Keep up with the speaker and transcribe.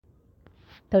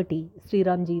30. Sri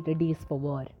Ramji readies for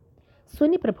war.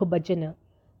 Suni Prabhu Bhajana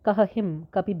Kahahim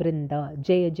Kapi Brinda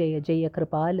Jaya Jaya Jaya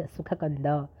Kripal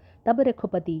Sukhakanda Tab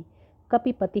Raghupati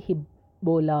Kapipati hi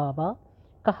Bolava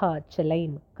Kaha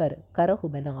Chalaim Kar Karahu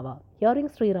Banawa. Hearing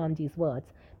Sri Ramji's words,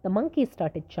 the monkeys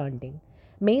started chanting,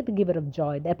 "May the giver of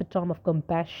joy, the epitome of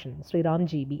compassion, Sri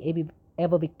Ramji be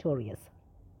ever victorious."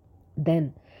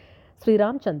 Then Sri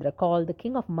Ramchandra called the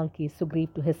king of monkeys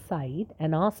Sugriv to his side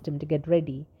and asked him to get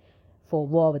ready for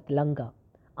war with Lanka.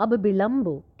 अब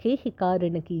बिलंबो केहि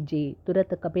कारण कीजे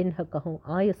तुरत कपिन्ह कहूँ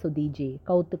आय सुदीजे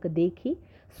कौतुक देखी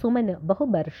सुमन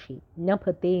बहुबर्षी नभ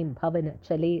तेम भवन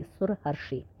chale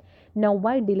surharshi. Now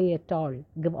why delay at all?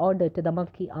 Give order to the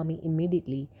monkey army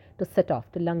immediately to set off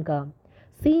to Lanka.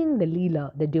 Seeing the Leela,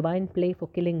 the divine play for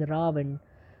killing Ravan,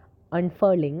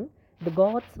 unfurling, the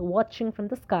gods watching from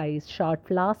the skies shot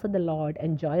flowers at the Lord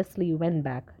and joyously went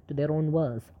back to their own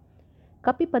wars.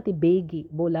 Kapipati begi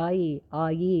bolaye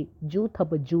aye jooth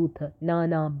ab jooth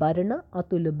nana barna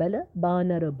atul bala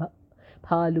banar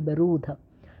bhalu barudha.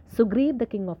 Sugriv, the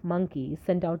king of monkeys,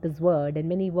 sent out his word, and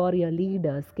many warrior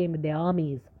leaders came with their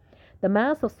armies. The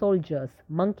mass of soldiers,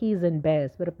 monkeys and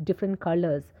bears, were of different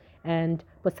colors and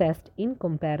possessed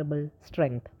incomparable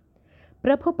strength.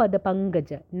 Prabhupada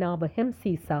Pangaja Navahim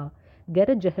Sisa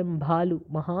Garajahim Bhalu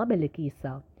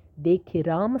Mahabalakisa Dekhi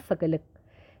Ram Sakala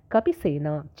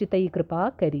Kapisena Chitai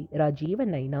Kripa Kari Rajiva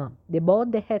Naina. They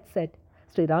bowed their heads at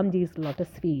Sri Ramji's lotus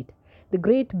feet. The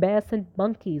great bears and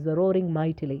monkeys were roaring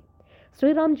mightily.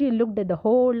 Sri Ramji looked at the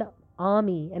whole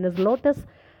army, and his lotus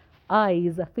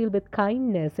eyes filled with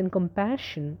kindness and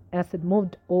compassion as it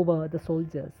moved over the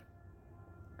soldiers.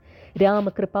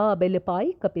 Rama Kripa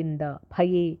Belipai Kapinda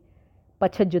Bhaye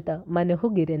Pachajuta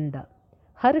Manahu Girinda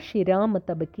Harshi Rama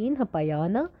Tabakinha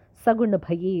Payana Saguna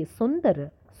Bhaye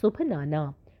Sundar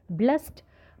Subhanana. Blessed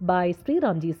by Sri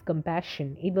Ramji's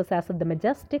compassion, it was as if the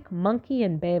majestic monkey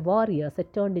and bear warriors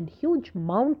had turned into huge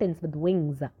mountains with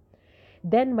wings.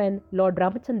 Then, when Lord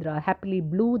Ramachandra happily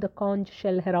blew the conch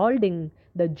shell heralding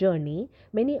the journey,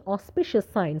 many auspicious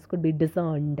signs could be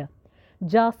discerned.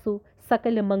 Jasu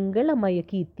Sakala Mangala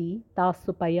Mayakiti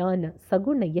Tasu Payana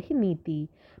Saguna Yahiniti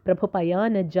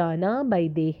Prabhupayana Jana by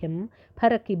Dehim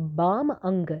Paraki Bam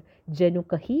Ang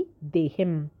Janukahi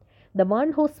Dehim. The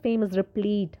one whose fame is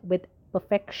replete with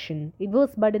perfection, it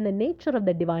was but in the nature of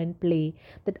the divine play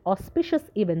that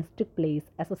auspicious events took place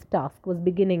as his task was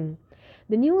beginning.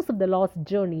 The news of the lost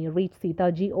journey reached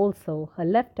Sitaji also. Her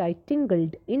left eye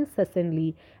tingled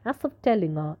incessantly as if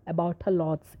telling her about her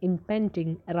lord's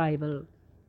impending arrival.